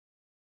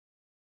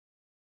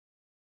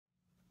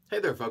Hey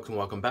there folks, and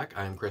welcome back.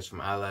 I'm Chris from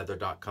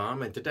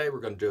iLather.com, and today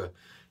we're going to do a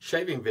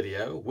shaving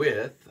video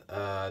with,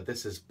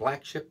 this is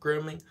Black Ship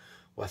Grooming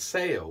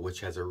Wassail,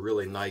 which has a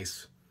really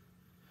nice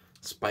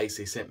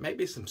spicy scent,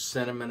 maybe some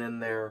cinnamon in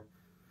there.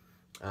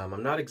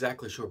 I'm not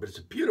exactly sure, but it's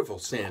a beautiful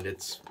scent.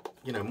 It's,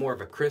 you know, more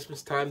of a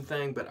Christmas time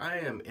thing, but I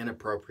am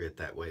inappropriate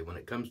that way. When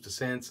it comes to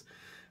scents,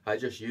 I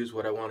just use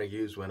what I want to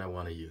use when I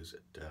want to use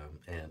it.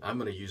 And I'm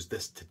going to use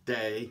this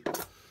today.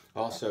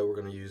 Also, we're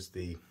going to use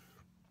the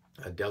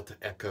Delta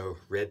Echo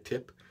Red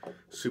Tip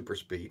Super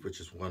Speed, which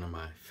is one of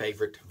my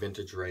favorite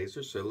vintage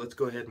razors. So let's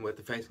go ahead and wet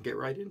the face and get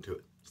right into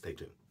it. Stay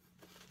tuned.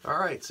 All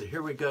right, so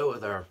here we go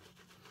with our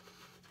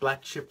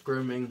Black Ship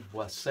Grooming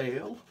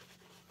Wassail.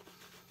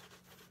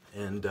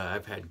 And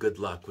I've had good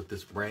luck with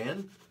this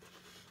brand.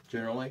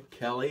 Generally,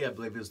 Kelly, I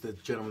believe is the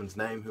gentleman's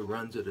name who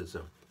runs it, is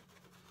a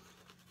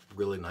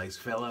really nice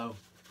fellow.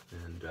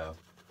 And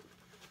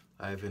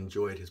I've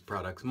enjoyed his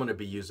products. I'm going to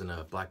be using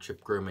a Black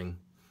Ship Grooming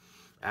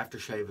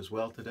aftershave as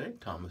well today,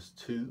 Thomas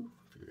 2,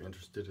 if you're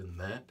interested in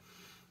that.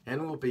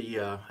 And we'll be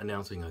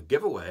announcing a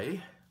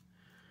giveaway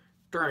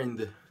during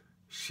the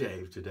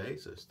shave today,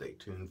 so stay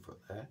tuned for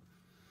that.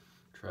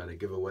 Try to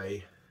give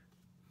away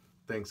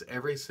things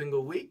every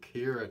single week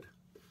here at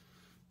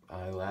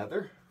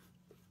iLather,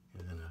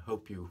 and I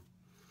hope you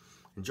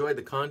enjoy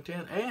the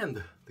content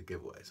and the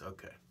giveaways.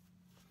 Okay,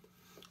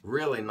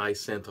 really nice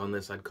scent on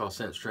this. I'd call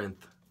scent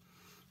strength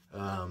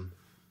about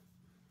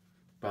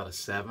a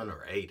 7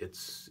 or 8.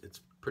 It's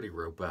pretty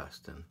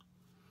robust and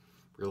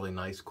really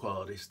nice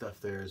quality stuff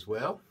there as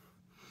well.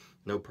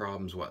 No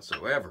problems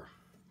whatsoever.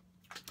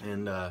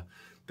 And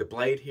the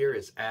blade here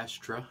is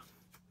Astra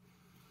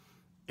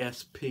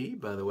SP,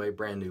 by the way,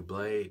 brand new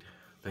blade.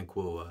 I think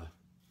we'll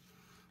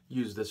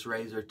use this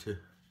razor to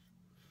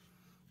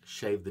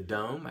shave the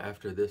dome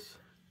after this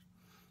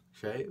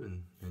shave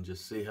and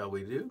just see how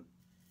we do.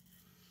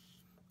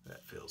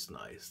 That feels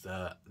nice.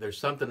 There's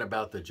something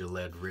about the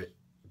Gillette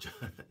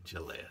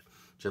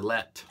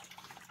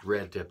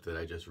Red Tip that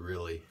I just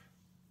really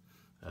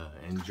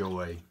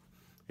enjoy.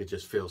 It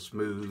just feels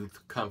smooth,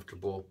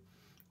 comfortable,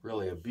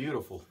 really a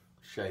beautiful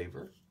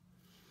shaver.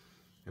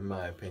 In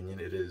my opinion,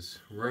 it is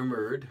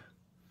rumored,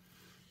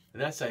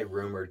 and I say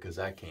rumored because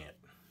I can't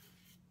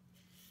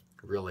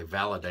really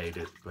validate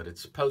it, but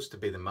it's supposed to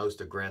be the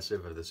most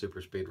aggressive of the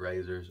super speed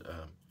razors.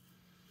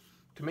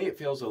 To me, it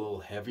feels a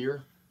little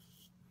heavier.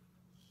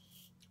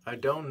 I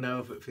don't know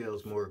if it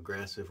feels more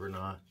aggressive or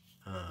not.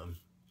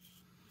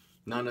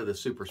 None of the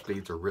super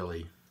speeds are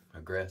really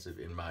aggressive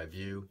in my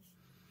view,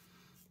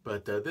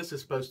 but this is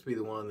supposed to be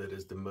the one that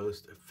is the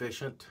most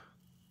efficient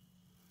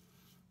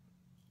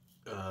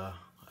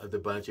of the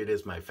bunch. It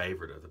is my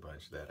favorite of the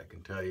bunch, that I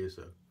can tell you,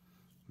 so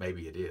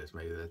maybe it is.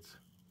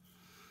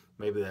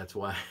 Maybe that's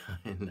why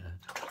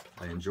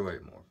I enjoy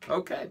it more.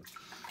 Okay,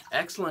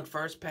 excellent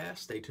first pass.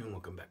 Stay tuned,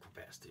 we'll come back for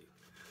pass 2.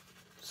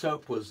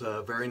 Soap was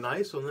very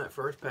nice on that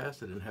first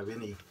pass. I didn't have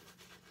any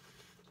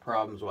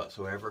problems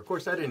whatsoever. Of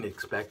course, I didn't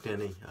expect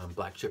any.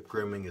 Black Ship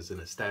Grooming is an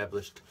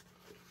established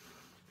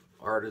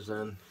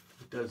artisan.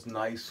 He does a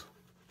nice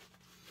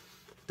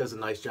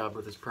job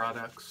with his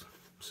products.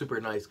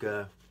 Super nice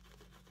guy.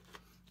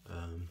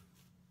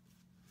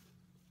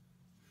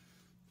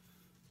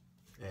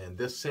 And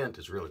this scent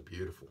is really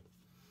beautiful.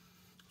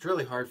 It's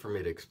really hard for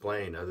me to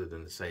explain other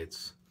than to say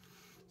it's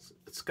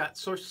got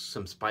sort of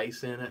some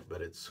spice in it,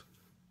 but it's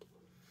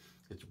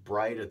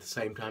bright at the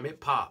same time. It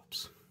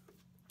pops.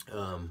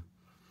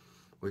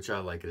 Which I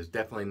like. It is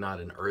definitely not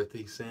an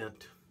earthy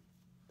scent.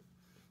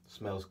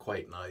 Smells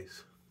quite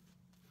nice.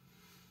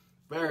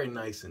 Very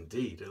nice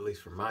indeed, at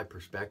least from my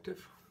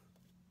perspective.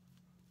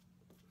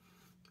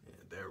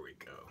 And there we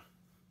go.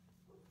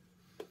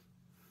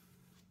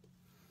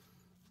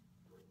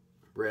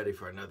 Ready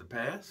for another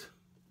pass.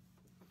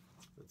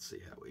 Let's see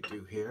how we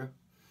do here.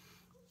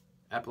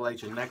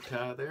 Appalachian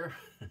necktie there.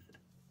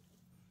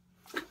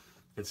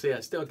 And see, I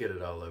still get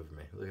it all over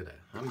me. Look at that.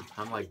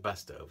 I'm like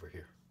Busta over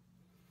here.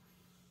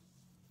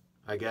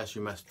 I guess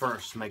you must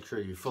first make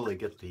sure you fully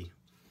get the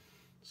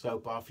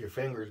soap off your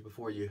fingers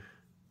before you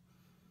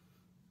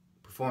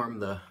perform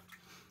the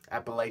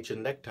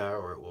Appalachian necktie,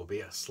 or it will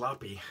be a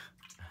sloppy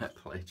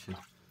Appalachian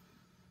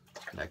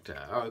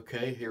necktie.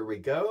 Okay, here we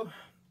go.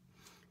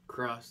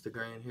 Cross the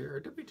grain here. Or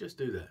did we just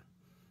do that?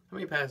 How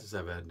many passes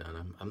have I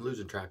done? I'm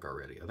losing track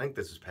already. I think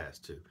this is pass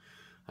 2.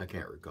 I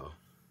can't recall.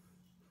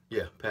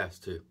 Yeah, pass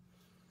 2.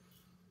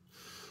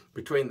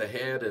 Between the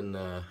head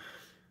and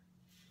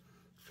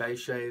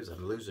face shaves,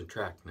 I'm losing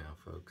track now,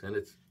 folks. And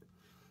it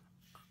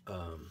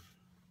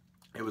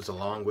was a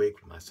long week.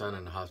 My son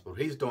in the hospital.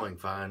 He's doing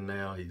fine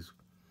now. He's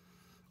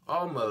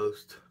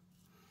almost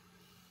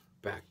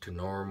back to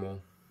normal.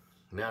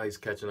 Now he's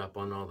catching up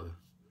on all the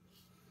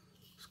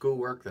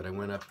schoolwork that I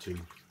went up to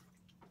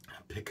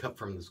pick up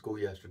from the school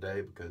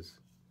yesterday because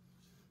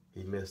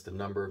he missed a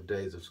number of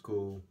days of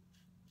school.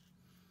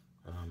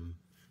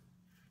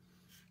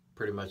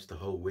 Pretty much the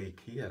whole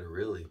week. He had a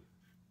really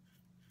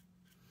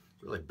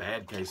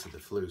bad case of the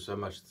flu, so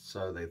much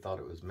so they thought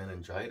it was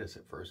meningitis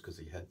at first because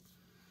he had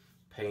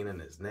pain in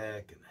his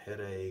neck and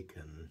headache,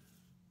 and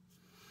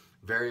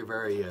very,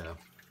 very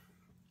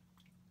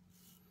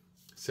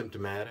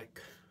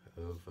symptomatic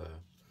of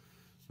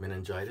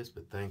meningitis,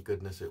 but thank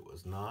goodness it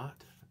was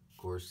not. Of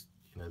course,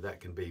 you know, that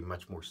can be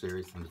much more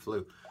serious than the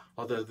flu.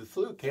 Although the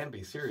flu can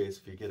be serious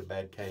if you get a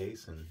bad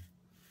case and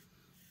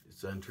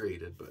it's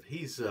untreated. But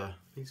he's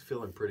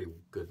feeling pretty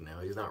good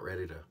now. He's not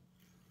ready to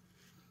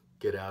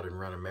get out and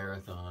run a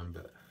marathon,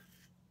 but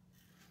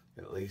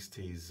at least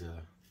he's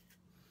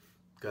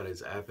got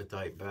his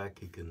appetite back.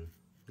 He can,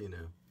 you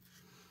know,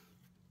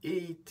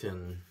 eat,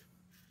 and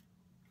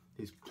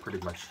he's pretty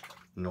much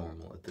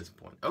normal at this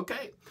point.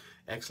 Okay,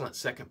 excellent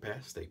second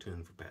pass. Stay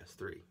tuned for pass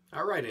 3.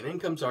 All right, and in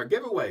comes our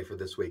giveaway for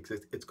this week.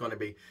 It's going to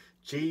be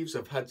Jeeves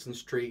of Hudson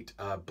Street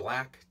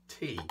black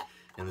tea.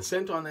 And the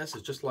scent on this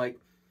is just like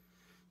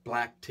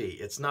black tea.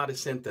 It's not a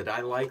scent that I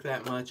like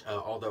that much,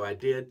 although I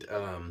did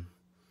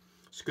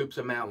scoop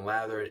some out and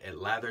lather it. It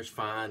lathers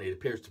fine. It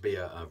appears to be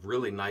a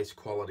really nice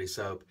quality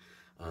soap.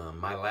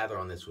 My lather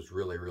on this was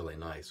really, really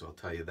nice, so I'll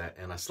tell you that.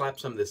 And I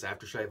slapped some of this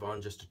aftershave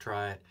on just to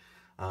try it.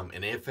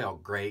 And it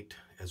felt great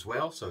as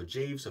well. So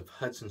Jeeves of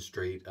Hudson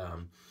Street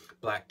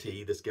black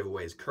tea. This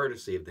giveaway is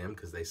courtesy of them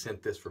because they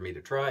sent this for me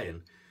to try,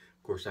 and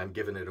of course I'm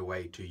giving it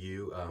away to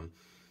you.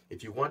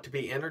 If you want to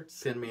be entered,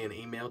 send me an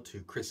email to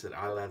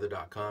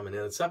chris@ilather.com, and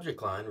in the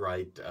subject line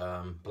write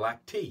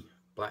black tea,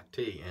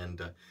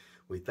 and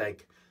we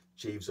thank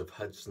Jeeves of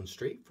Hudson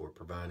Street for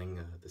providing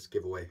this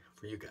giveaway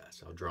for you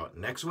guys. I'll draw it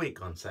next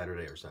week on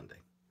Saturday or Sunday.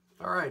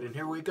 All right, and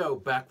here we go,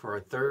 back for our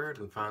third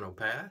and final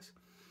pass.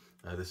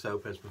 The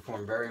soap has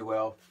performed very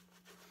well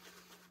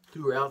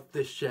throughout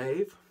this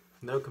shave.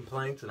 No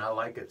complaints, and I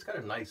like it. It's got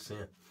a nice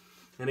scent.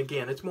 And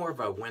again, it's more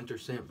of a winter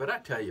scent, but I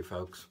tell you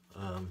folks,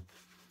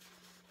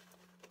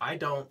 I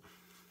don't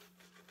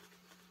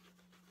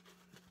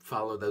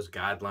follow those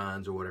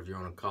guidelines or whatever you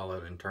want to call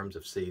it in terms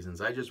of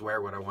seasons. I just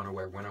wear what I want to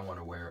wear when I want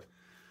to wear it.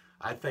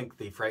 I think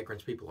the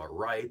fragrance people are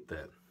right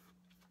that,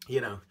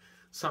 you know,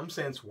 some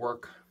scents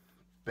work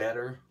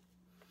better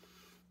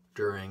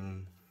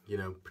during, you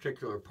know,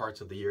 particular parts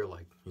of the year,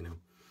 like, you know,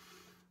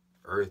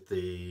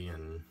 earthy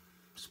and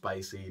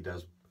spicy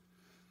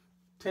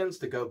tends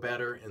to go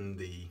better in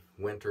the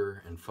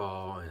winter and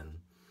fall, and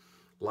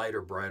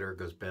lighter, brighter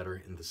goes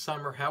better in the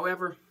summer.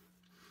 However,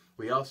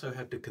 we also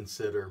have to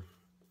consider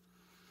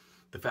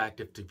the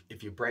fact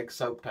if you break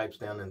soap types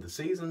down into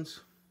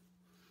seasons,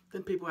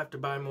 then people have to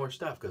buy more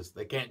stuff because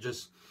they can't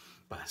just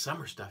buy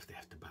summer stuff. They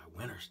have to buy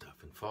winter stuff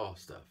and fall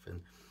stuff,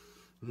 and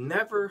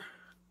never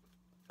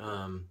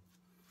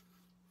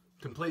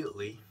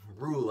completely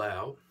rule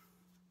out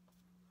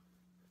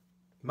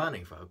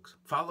money, folks.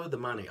 Follow the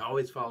money.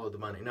 Always follow the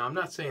money. Now, I'm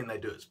not saying they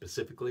do it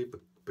specifically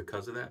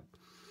because of that,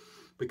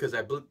 because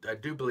I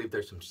do believe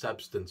there's some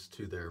substance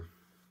to their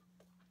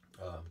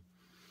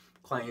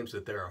claims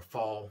that there are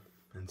fall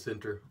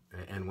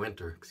and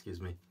winter,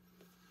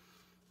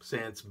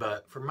 scents.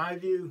 But from my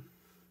view,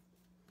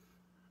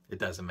 it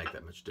doesn't make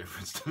that much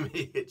difference to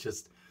me. It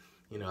just,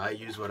 you know, I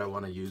use what I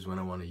want to use when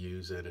I want to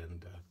use it,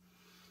 and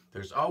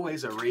there's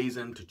always a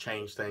reason to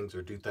change things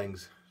or do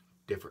things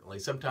differently.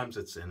 Sometimes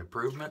it's an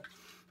improvement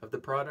of the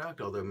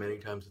product, although many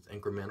times it's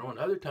incremental, and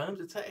other times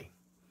it's, hey,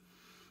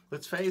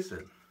 let's face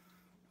it,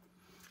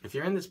 if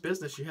you're in this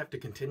business, you have to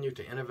continue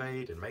to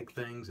innovate and make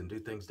things and do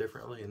things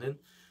differently. And then,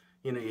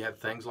 you know, you have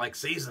things like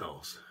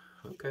seasonals.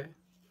 Okay,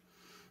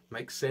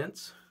 makes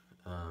sense.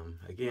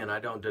 Again, I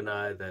don't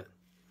deny that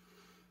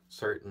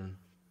certain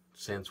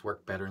scents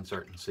work better in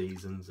certain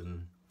seasons,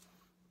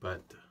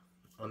 but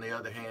on the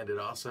other hand, it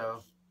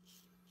also,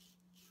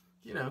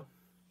 you know,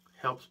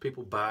 helps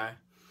people buy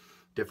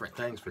different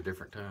things for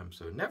different times.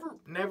 So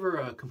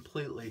never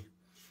completely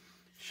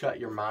shut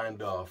your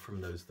mind off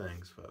from those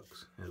things,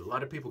 folks. And a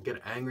lot of people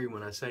get angry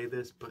when I say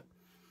this, but,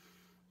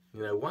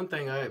 you know, one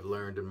thing I have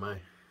learned in my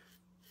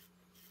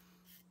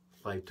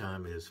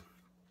lifetime is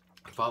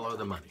follow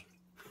the money.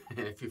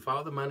 And if you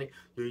follow the money,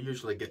 you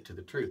usually get to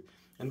the truth.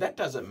 And that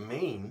doesn't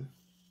mean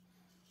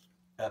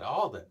at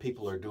all that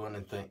people are doing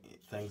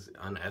things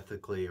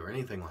unethically or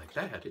anything like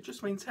that. It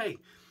just means, hey,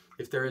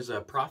 if there is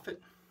a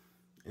profit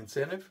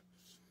incentive,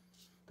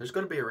 there's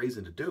going to be a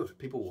reason to do it.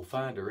 People will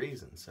find a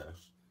reason. So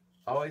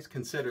always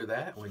consider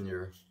that when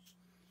you're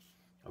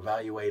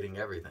evaluating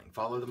everything.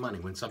 Follow the money.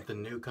 When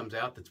something new comes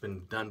out that's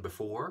been done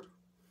before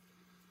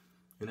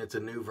and it's a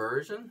new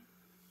version,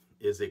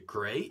 is it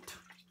great?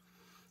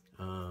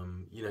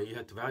 You know, you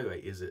have to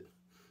evaluate, is it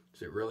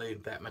really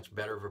that much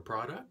better of a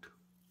product?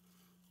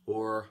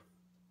 Or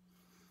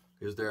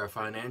is there a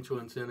financial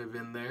incentive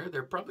in there?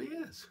 There probably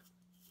is.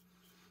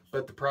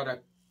 But the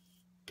product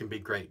can be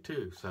great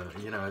too. So,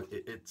 you know,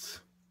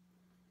 it's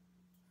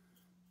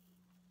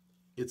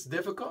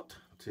difficult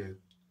to,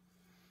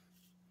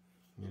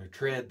 you know,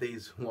 tread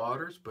these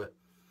waters, but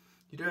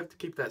you do have to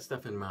keep that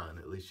stuff in mind.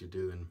 At least you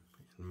do in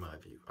my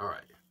view. All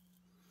right.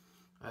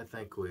 I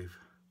think we've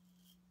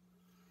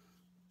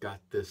got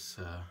this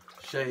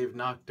shave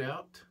knocked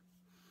out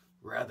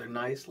rather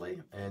nicely,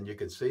 and you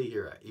can see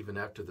here, even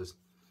after the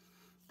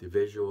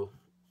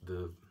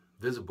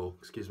visible,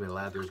 excuse me,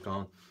 lather is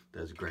gone.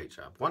 Does a great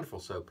job. Wonderful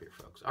soap here,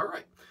 folks. All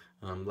right,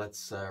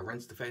 let's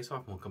rinse the face off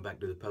and we'll come back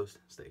to the post.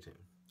 Stay tuned.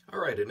 All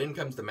right, and in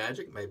comes the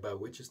magic made by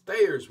Witches.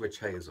 Thayers Witch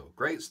Hazel.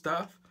 Great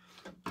stuff.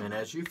 And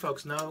as you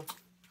folks know,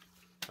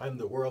 I'm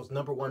the world's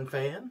 #1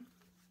 fan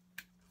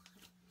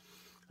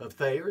of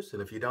Thayers.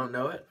 And if you don't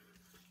know it,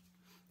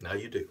 now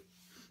you do.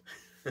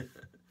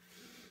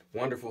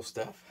 Wonderful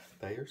stuff,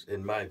 Thayers,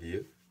 in my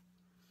view.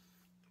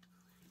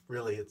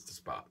 Really, it's the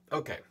spot.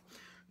 Okay,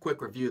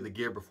 quick review of the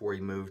gear before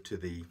we move to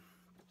the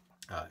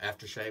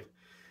aftershave.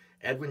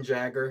 Edwin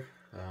Jagger,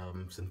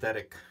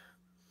 synthetic,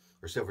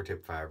 or silver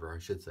tip fiber, I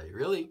should say.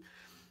 Really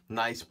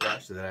nice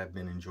brush that I've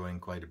been enjoying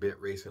quite a bit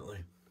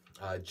recently.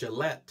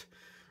 Gillette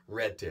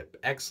red tip,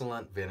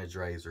 excellent vintage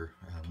razor.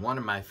 One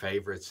of my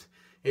favorites.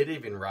 It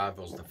even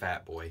rivals the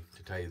Fat Boy,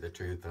 to tell you the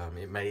truth.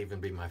 It may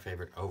even be my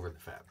favorite over the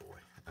Fat Boy.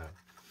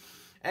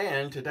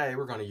 And today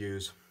we're going to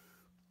use,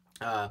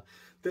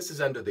 this is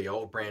under the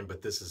old brand,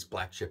 but this is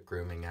Black Chip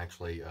Grooming,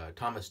 actually,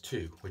 Thomas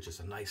 2, which is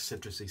a nice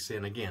citrusy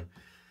scent. Again,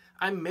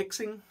 I'm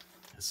mixing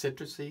a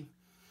citrusy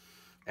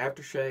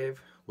aftershave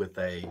with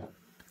a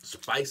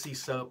spicy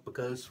soap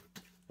because,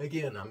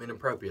 again, I'm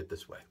inappropriate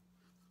this way.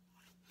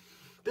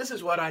 This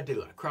is what I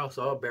do. I cross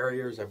all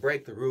barriers. I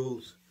break the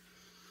rules.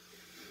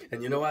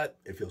 And you know what?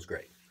 It feels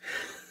great.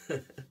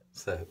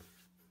 So,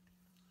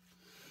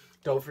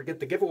 don't forget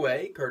the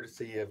giveaway,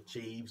 courtesy of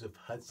Jeeves of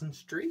Hudson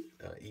Street.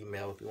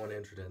 Email if you want to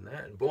enter in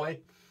that. And boy,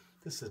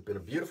 this has been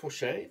a beautiful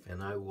shave,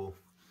 and I will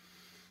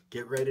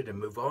get ready to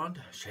move on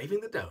to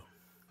shaving the dome.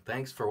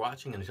 Thanks for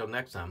watching, and until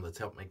next time, let's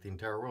help make the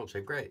entire world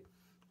shave great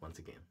once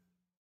again.